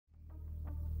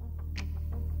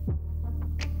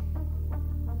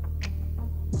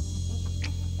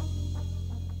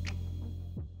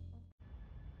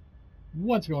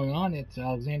What's going on? It's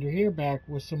Alexander here, back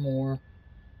with some more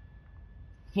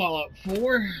Fallout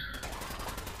 4.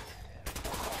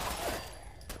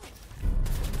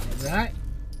 That.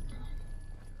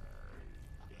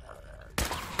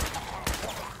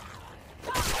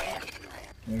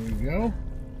 There we go.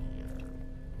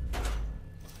 I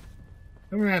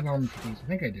don't have armor piece. I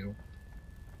think I do.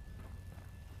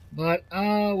 But,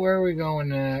 where are we going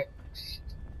next?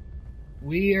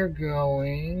 We are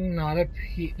going not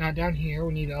down here.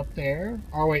 We need up there.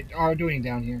 Oh wait, are doing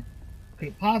down here? Could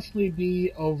it possibly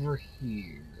be over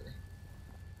here?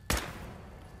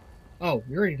 Oh,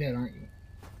 you're already dead, aren't you?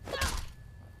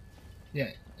 Yeah,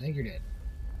 I think you're dead.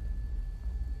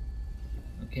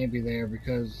 I can't be there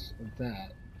because of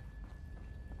that.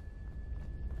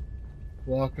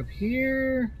 Walk up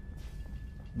here.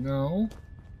 No.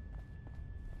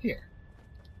 Here.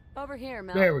 Over here,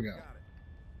 Mel. There we go.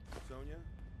 Sonia,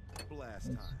 blast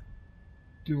time.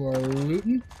 Do our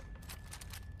looting.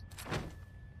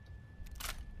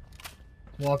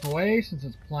 Walk away since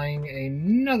it's playing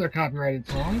another copyrighted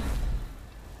song.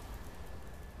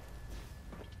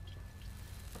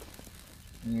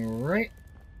 Alright.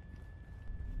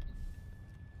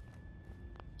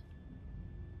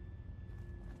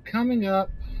 Coming up,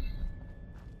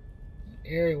 an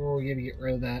area where we got to get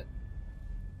rid of that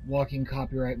walking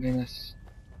copyright menace.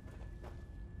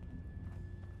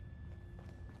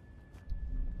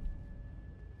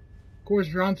 Of course,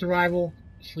 if you're on survival,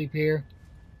 sleep here.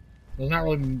 There's not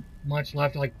really much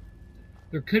left. Like,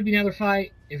 there could be another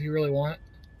fight if you really want.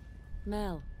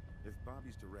 Mel. If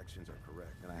Bobby's directions are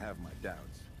correct, and I have my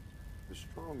doubts, the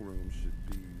strong room should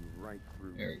be right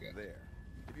through there.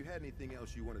 If you had anything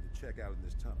else you wanted to check out in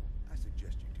this tunnel, I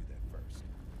suggest you do that first.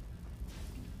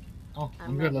 Oh,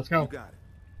 I'm good. Let's go. You got it.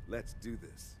 Let's do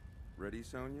this. Ready,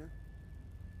 Sonia?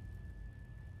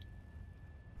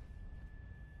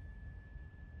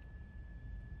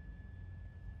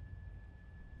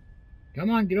 Come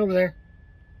on, get over there.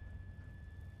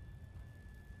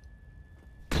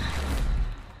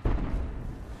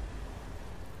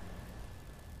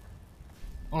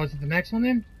 Oh, is it the next one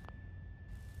then?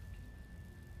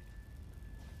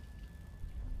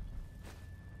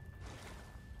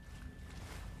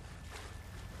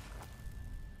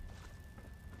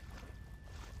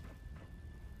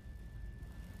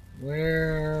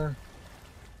 Where?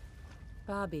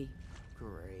 Bobby.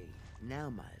 Great. Now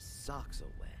my socks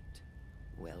are wet.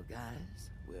 Well, guys,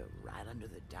 we're right under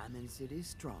the Diamond City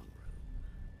strong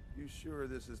room. You sure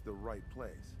this is the right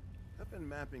place? I've been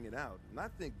mapping it out, and I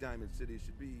think Diamond City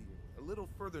should be a little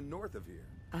further north of here.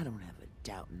 I don't have a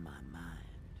doubt in my mind.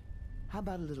 How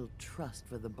about a little trust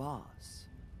for the boss?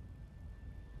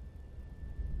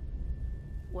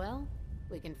 Well,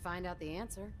 we can find out the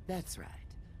answer. That's right.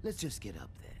 Let's just get up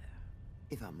there.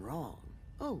 If I'm wrong,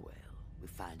 oh well, we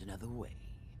find another way.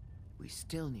 We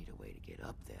still need a way to get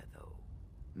up there, though.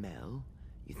 Mel,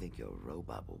 you think your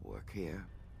robot will work here?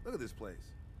 Look at this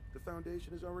place. The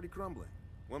foundation is already crumbling.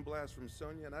 One blast from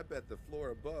Sonia, and I bet the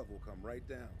floor above will come right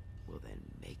down. Well, then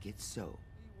make it so.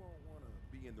 You won't want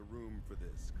to be in the room for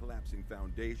this collapsing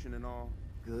foundation and all.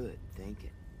 Good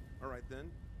thinking. All right,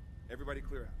 then. Everybody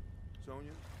clear out.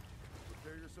 Sonia,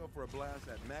 prepare yourself for a blast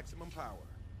at maximum power.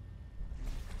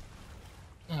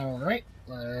 Alright,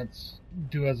 let's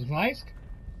do as advised.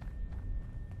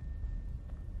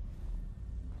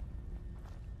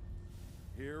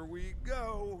 Here we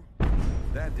go.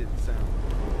 That didn't sound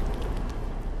good.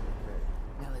 Okay.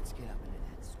 Now let's get up into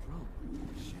that strong room,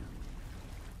 shall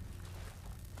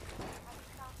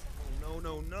we?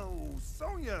 Oh, no,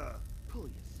 Sonia! Pull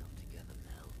yourself together,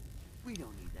 Mel. We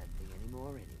don't need that thing anymore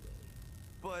anyway.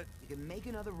 But You can make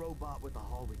another robot with the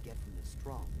haul we get from the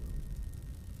strong room.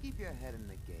 Keep your head in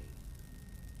the game.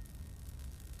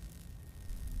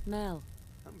 Mel.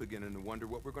 I'm beginning to wonder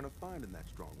what we're going to find in that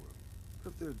strong room.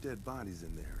 What if there are dead bodies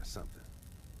in there or something?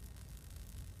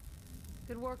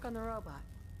 Good work on the robot.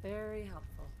 Very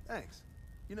helpful. Thanks.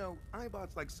 You know,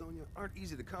 iBots like Sonia aren't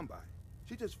easy to come by.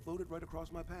 She just floated right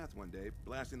across my path one day,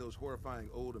 blasting those horrifying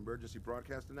old emergency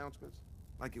broadcast announcements.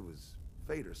 Like it was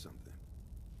fate or something.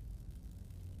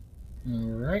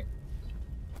 Alright.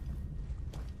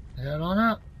 Head on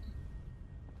up.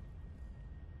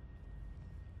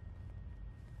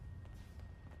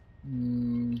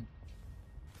 Yoink.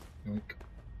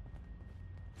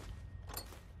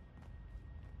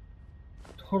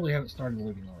 Totally haven't started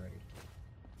looting already.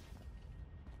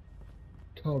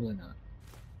 Totally not.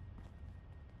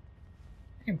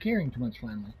 I think I'm carrying too much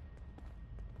finally.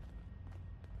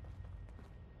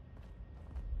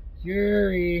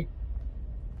 Yuri!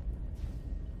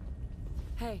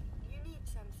 Hey. You need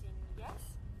something, yes?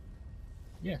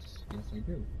 Yes, I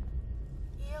do.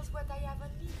 knows what I have on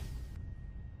me.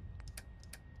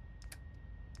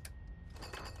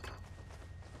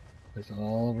 Place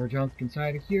all of our junk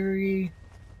inside of Curie.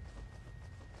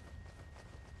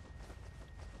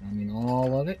 I mean,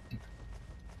 all of it.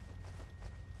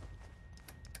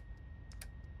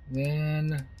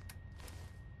 Then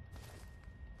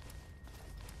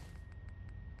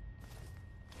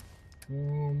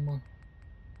boom.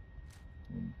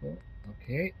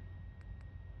 Okay.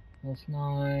 Plus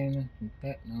 9.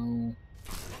 That no.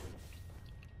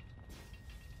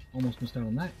 Almost missed out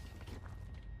on that.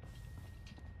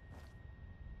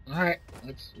 Alright,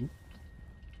 let's. Oops.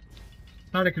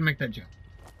 Thought I could make that jump.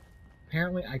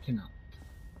 Apparently, I cannot.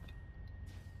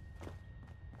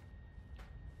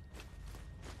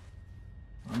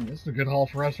 This is a good haul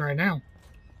for us right now.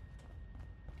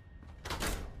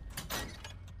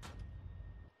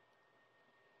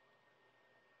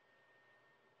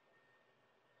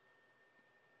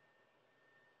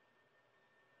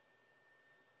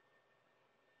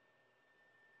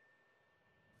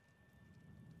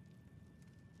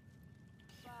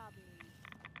 Bobby,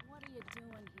 what are you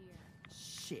doing here?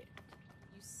 Shit.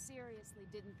 You seriously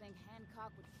didn't think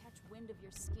Hancock would catch wind of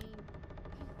your scheme?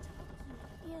 He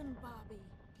took you in, Bobby.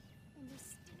 And you're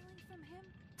stealing from him?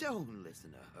 Don't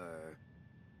listen to her.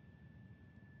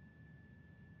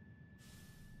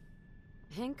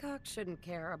 Hancock shouldn't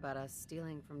care about us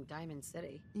stealing from Diamond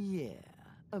City. Yeah,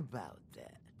 about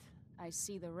that. I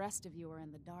see the rest of you are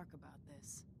in the dark about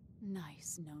this.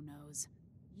 Nice no-nos.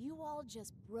 You all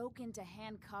just broke into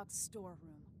Hancock's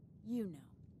storeroom. You know,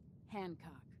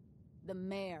 Hancock, the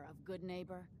mayor of Good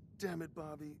Neighbor. Damn it,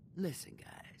 Bobby. Listen,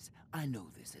 guys, I know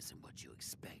this isn't what you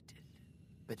expected,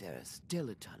 but there are still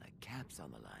a ton of caps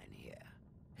on the line here.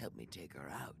 Help me take her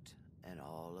out, and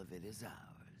all of it is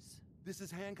ours. This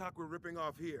is Hancock we're ripping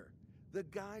off here. The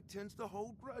guy tends to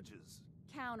hold grudges.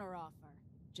 Counteroffer.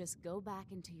 Just go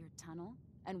back into your tunnel,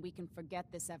 and we can forget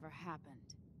this ever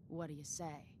happened. What do you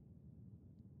say?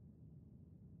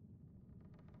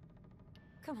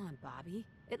 Come on, Bobby.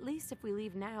 At least if we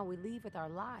leave now, we leave with our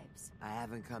lives. I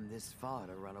haven't come this far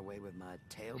to run away with my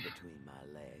tail between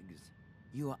my legs.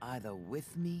 You are either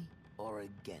with me or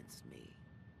against me.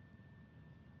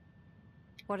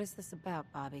 What is this about,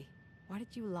 Bobby? Why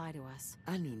did you lie to us?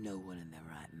 I knew no one in their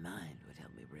right mind would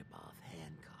help me rip off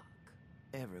Hancock.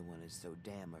 Everyone is so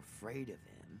damn afraid of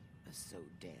him, or so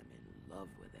damn in love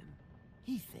with him.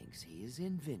 He thinks he is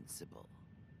invincible.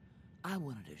 I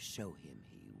wanted to show him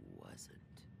he wasn't.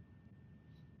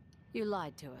 You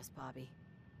lied to us, Bobby.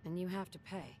 And you have to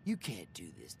pay. You can't do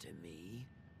this to me.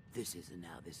 This isn't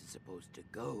how this is supposed to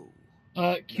go.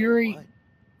 Curie. Know what?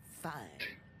 Fine.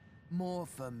 More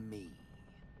for me.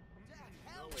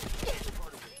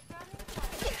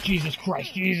 Jesus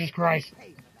Christ, Jesus Christ.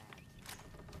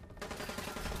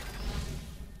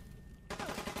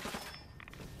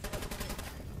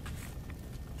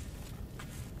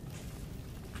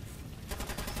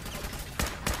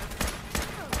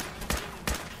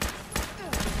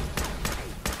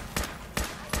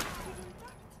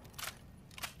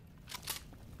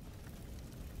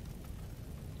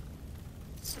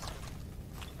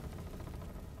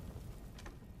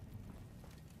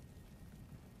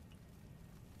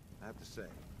 I have to say,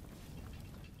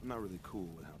 I'm not really cool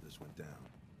with how this went down.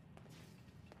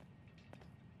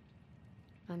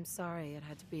 I'm sorry it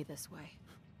had to be this way.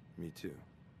 Me too.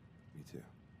 Me too.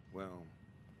 Well,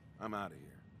 I'm out of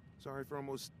here. Sorry for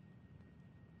almost...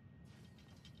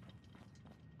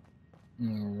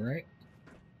 Alright.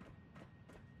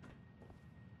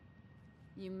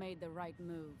 You made the right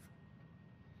move.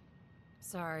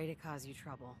 Sorry to cause you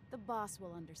trouble. The boss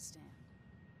will understand.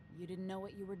 You didn't know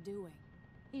what you were doing.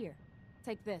 Here,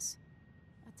 take this.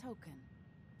 A token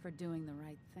for doing the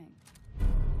right thing.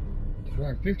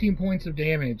 Sure, 15 points of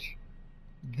damage.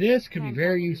 This could be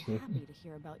very useful. Hancock will be happy to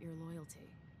hear about your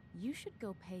loyalty. You should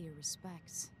go pay your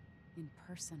respects in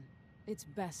person. It's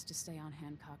best to stay on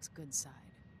Hancock's good side.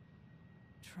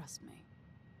 Trust me.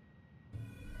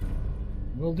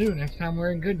 Will do next time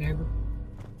we're in Good Neighbor.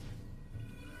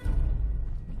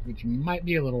 Which might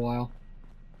be a little while.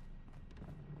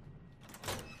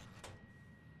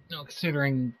 No,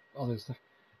 considering all this stuff.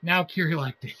 Now Curie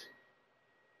liked it.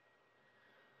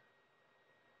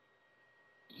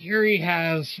 Curie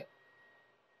has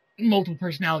multiple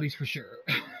personalities for sure.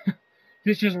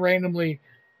 This just randomly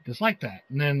disliked that.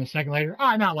 And then a second later,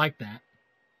 I not like that.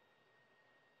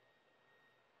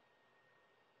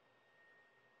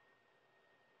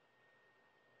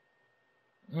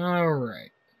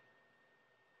 Alright.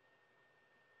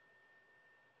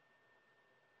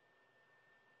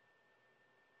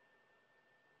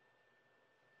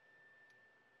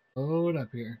 Load up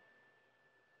here.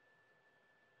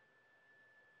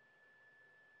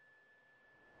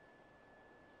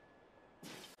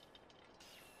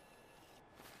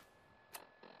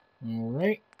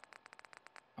 Alright.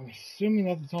 I'm assuming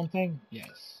that's its own thing?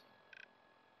 Yes.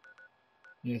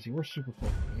 Yeah, see, we're super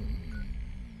close.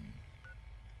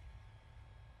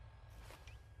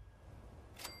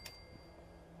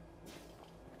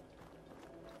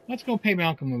 Let's go pay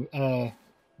Malcolm a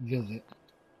visit.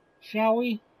 Shall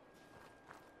we?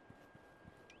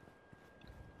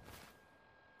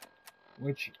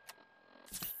 Which...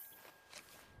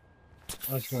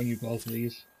 Let's go and use both of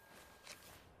these.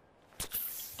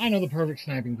 I know the perfect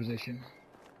sniping position.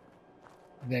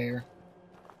 There.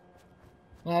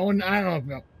 Well, I don't know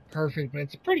about perfect, but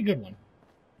it's a pretty good one.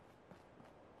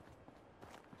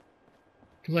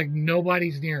 Because, like,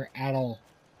 nobody's near at all.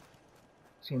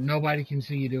 So nobody can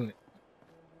see you do it.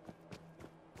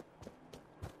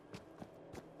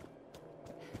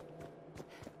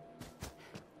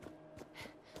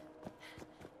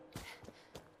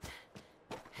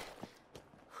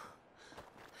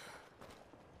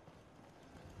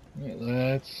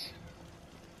 Alright,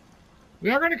 we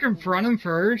are going to confront him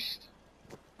first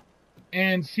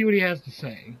and see what he has to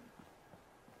say.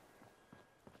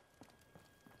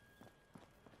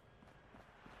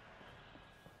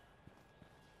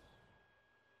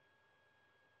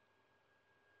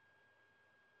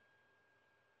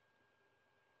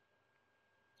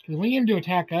 Because we need him to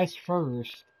attack us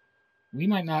first, we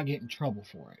might not get in trouble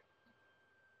for it.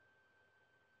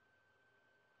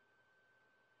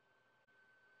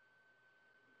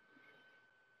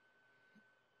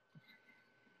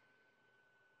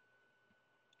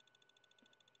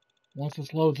 Once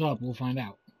this loads up, we'll find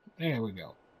out. There we go.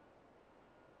 Are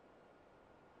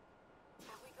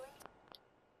we going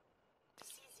to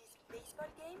see this baseball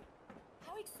game?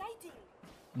 How exciting!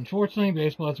 Unfortunately,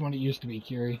 baseball is what it used to be,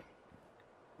 Curie.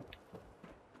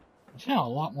 It's now a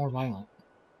lot more violent.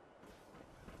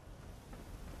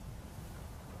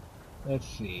 Let's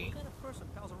see. What kind of person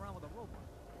pals around with a robot?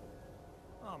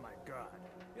 Oh my god.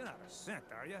 You're not a scent,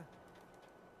 are you?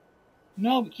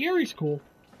 No, but Curie's cool.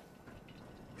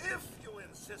 If you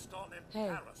insist on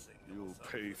embarrassing You'll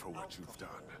pay for what you've done.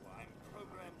 I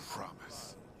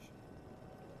promise.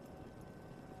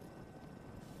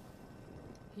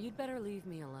 You'd better leave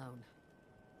me alone.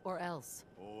 Or else.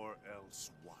 Or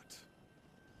else what?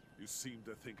 You seem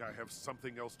to think I have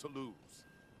something else to lose.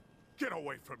 Get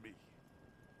away from me.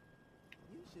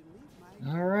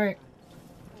 Alright.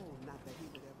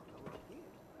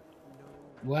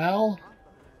 Well...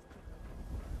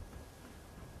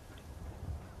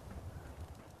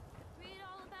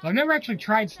 I've never actually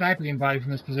tried sniping anybody from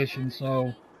this position,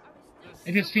 so...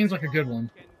 It just seems like a good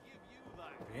one.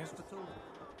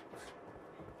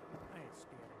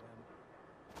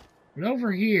 But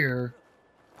over here...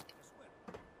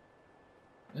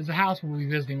 There's a house we'll be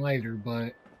visiting later,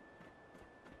 but...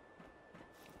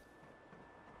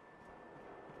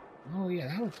 Oh yeah,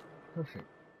 that looks perfect.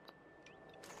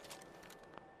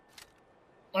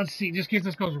 Let's see, just in case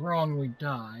this goes wrong and we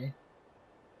die.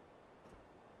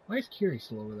 Why is Curie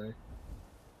still over there?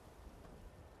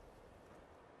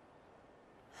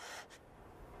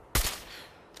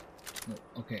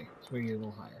 Oh, okay, so we get a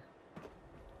little higher.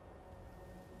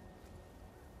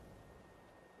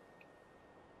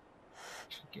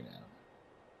 Get out.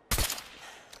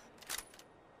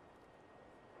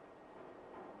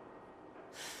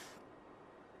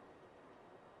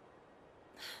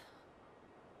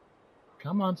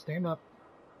 Come on, stand up.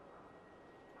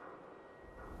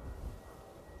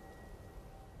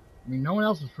 I mean, no one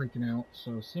else is freaking out,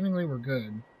 so seemingly we're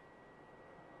good.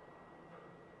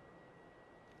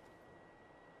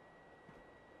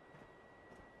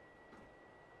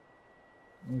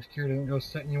 I'm just scared I didn't go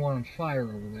setting you one on fire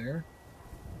over there.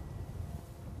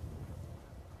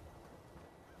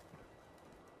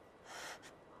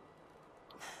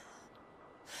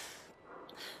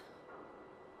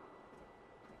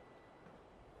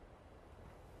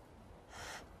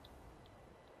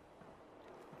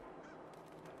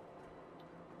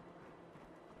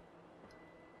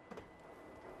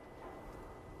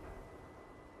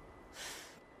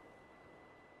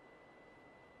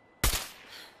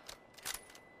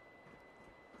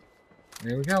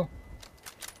 There we go.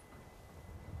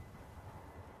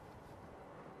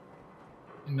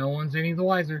 No one's any the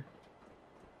wiser.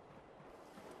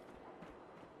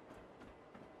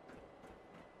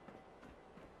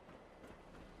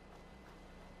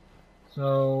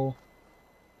 So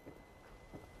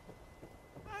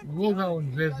we'll go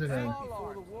and visit a...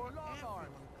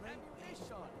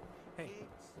 Hey,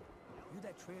 you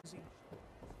that transy?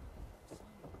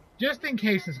 Just in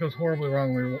case this goes horribly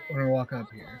wrong when we walk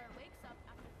up here.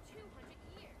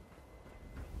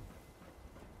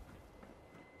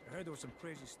 I heard there was some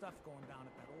crazy stuff going down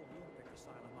at that old lunatic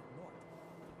asylum up north.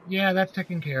 Yeah, that's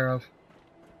taken care of.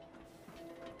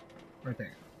 Right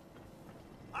there.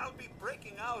 I'll be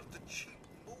breaking out the cheap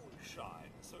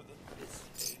moonshine so that this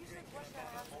lady can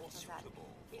become more suitable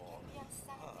for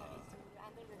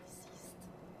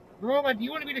Robot, do you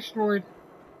want to be destroyed?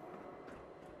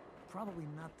 Probably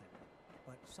nothing.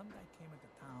 But some guy came into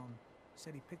town,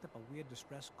 said he picked up a weird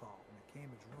distress call in the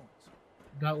Cambridge ruins.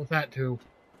 Dealt with that too.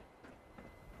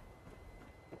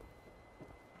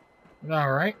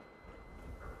 Alright.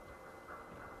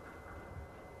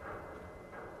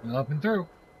 Up and through.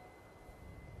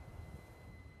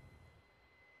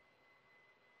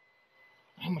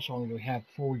 How much longer do we have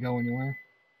before we go anywhere?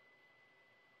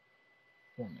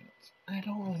 4 minutes. I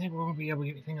don't really think we're going to be able to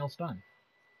get anything else done.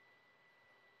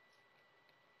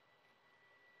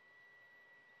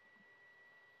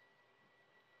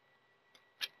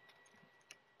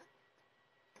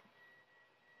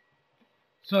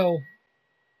 So,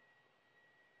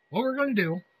 what we're going to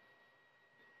do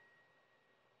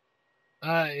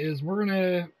is we're going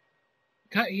to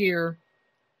cut here,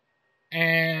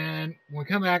 and when we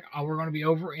come back, we're going to be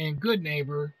over in Good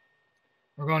Neighbor.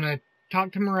 We're going to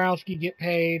talk to Morowski, get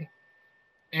paid,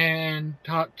 and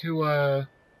talk to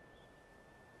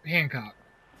Hancock.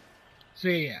 So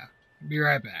yeah, be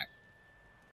right back.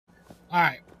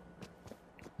 Alright,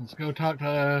 let's go talk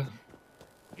to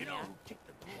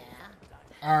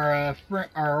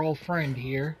our old friend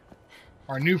here.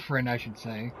 Our new friend, I should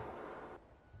say.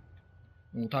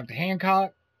 We'll talk to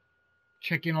Hancock,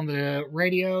 check in on the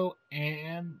radio,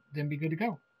 and then be good to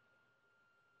go.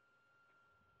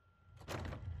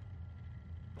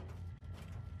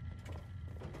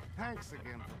 Thanks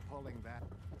again for pulling that.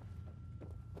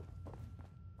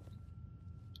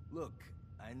 Look,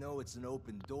 I know it's an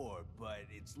open door, but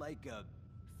it's like a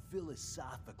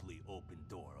philosophically open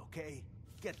door, okay?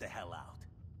 Get the hell out.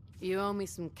 You owe me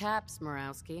some caps,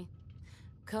 Morowski.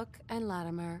 Cook and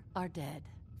Latimer are dead.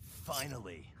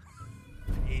 Finally.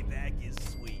 Payback is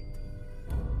sweet.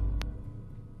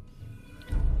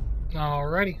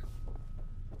 Alrighty.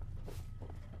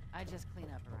 I just clean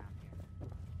up around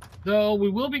here. So we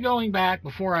will be going back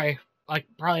before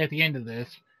probably at the end of this,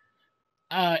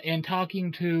 and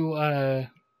talking to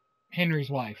Henry's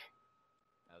wife.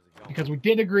 How's it going? Because we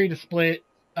did agree to split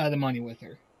the money with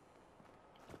her.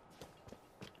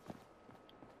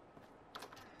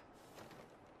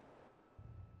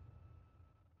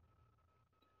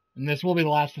 And this will be the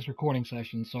last of this recording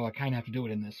session, so I kind of have to do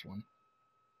it in this one.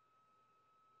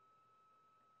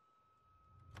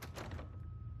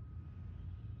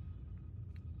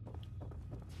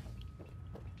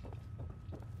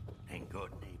 Ain't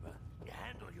good, neighbor. You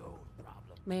handle your own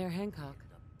problem. Mayor Hancock.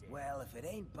 Well, if it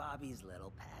ain't Bobby's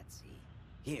little patsy.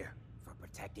 Here, for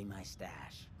protecting my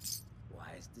stash.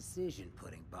 Wise decision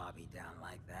putting Bobby down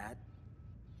like that.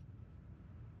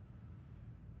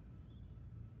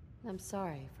 I'm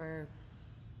sorry for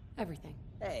everything.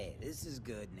 Hey, this is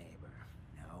good, neighbor.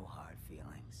 No hard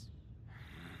feelings.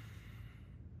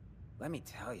 Let me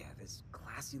tell you, this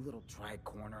classy little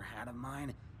tri-corner hat of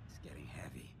mine is getting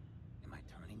heavy. Am I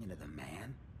turning into the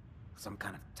man? Some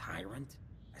kind of tyrant?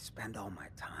 I spend all my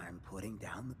time putting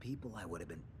down the people I would have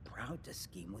been proud to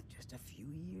scheme with just a few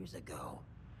years ago.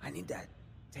 I need to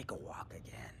take a walk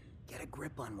again, get a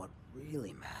grip on what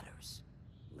really matters.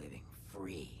 Living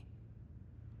free.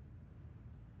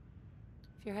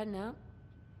 If you're heading out,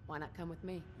 why not come with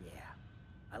me? Yeah,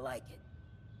 I like it.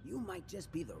 You might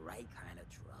just be the right kind of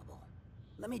trouble.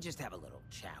 Let me just have a little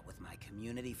chat with my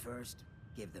community first.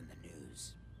 Give them the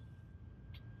news.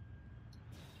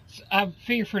 I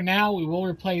figure for now we will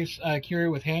replace Curie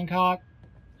with Hancock,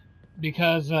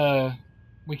 because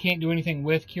we can't do anything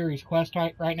with Curie's quest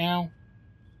right now.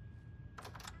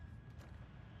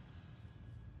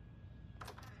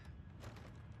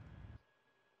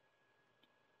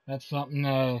 That's something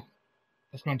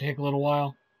that's going to take a little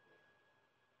while.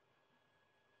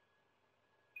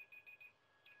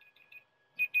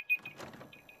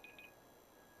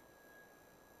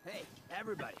 Hey,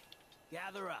 everybody,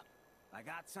 gather up. I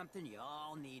got something you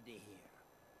all need to hear.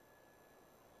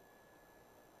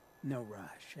 No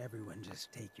rush. Everyone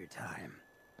just take your time.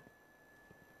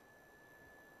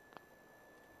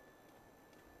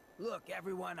 Look,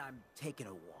 everyone, I'm taking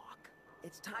a walk.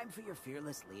 It's time for your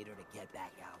fearless leader to get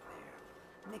back out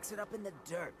there. Mix it up in the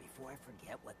dirt before I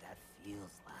forget what that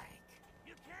feels like.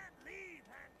 You can't leave,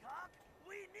 Hancock.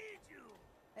 We need you.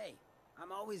 Hey,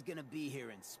 I'm always gonna be here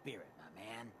in spirit, my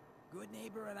man. Good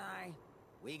neighbor and I,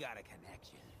 we got a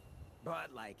connection.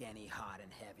 But like any hot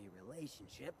and heavy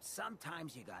relationship,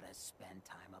 sometimes you gotta spend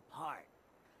time apart.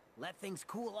 Let things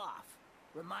cool off.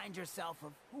 Remind yourself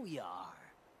of who you are.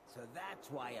 So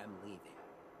that's why I'm leaving.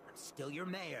 I'm still your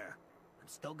mayor. I'm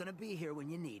still gonna be here when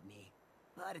you need me.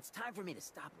 But it's time for me to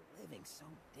stop living so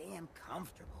damn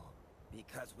comfortable.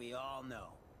 Because we all know,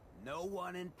 no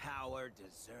one in power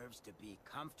deserves to be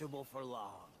comfortable for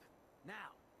long.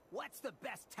 Now, what's the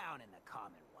best town in the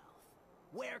Commonwealth?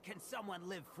 Where can someone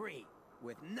live free,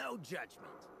 with no judgment?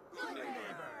 Good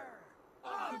neighbor!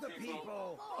 Of the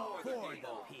people, for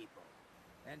the people.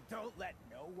 And don't let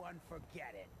no one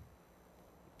forget it.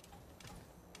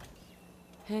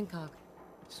 Hancock,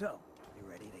 So, you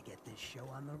ready to get this show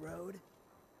on the road?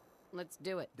 let's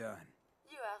do it. Done.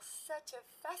 You are such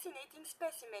a fascinating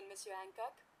specimen, Monsieur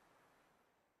Hancock.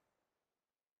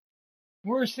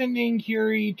 We're sending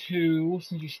Curie to,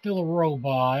 since she's still a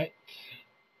robot,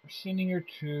 we're sending her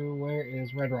to, where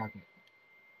is Red Rocket?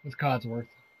 It's Codsworth.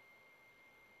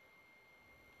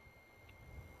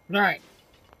 Alright.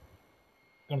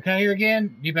 Gonna cut here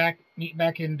again. Meet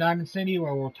back in Diamond City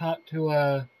where we'll talk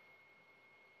to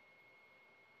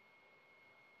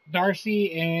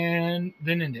Darcy and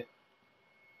then end it.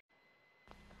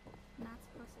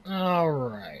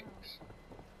 Alright.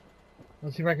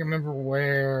 Let's see if I can remember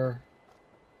where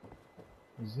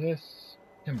is this?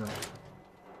 Timber.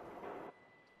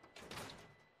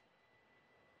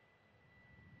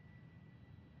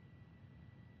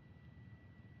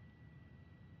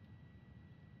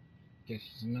 Guess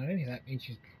she's not in here. That means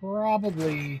she's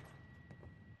probably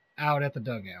out at the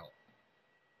dugout.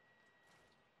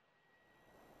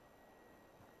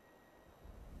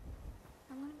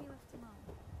 I want to be left alone.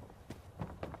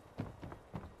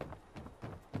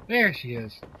 There she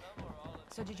is.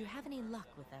 So did you have any luck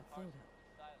with that photo?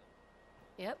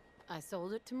 Yep, I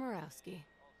sold it to Murawski.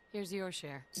 Here's your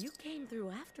share. You came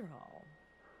through after all.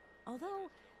 Although,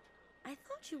 I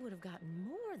thought you would have gotten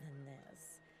more than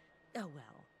this. Oh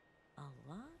well,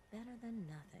 a lot better than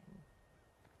nothing.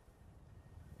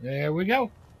 There we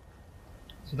go.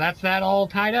 So that's that all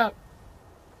tied up.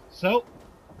 So,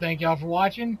 thank y'all for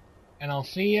watching, and I'll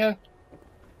see you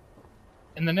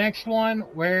in the next one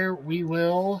where we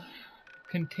will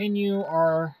continue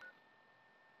our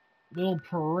little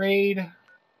parade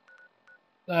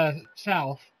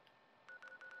south.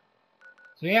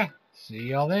 So yeah, see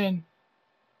y'all then.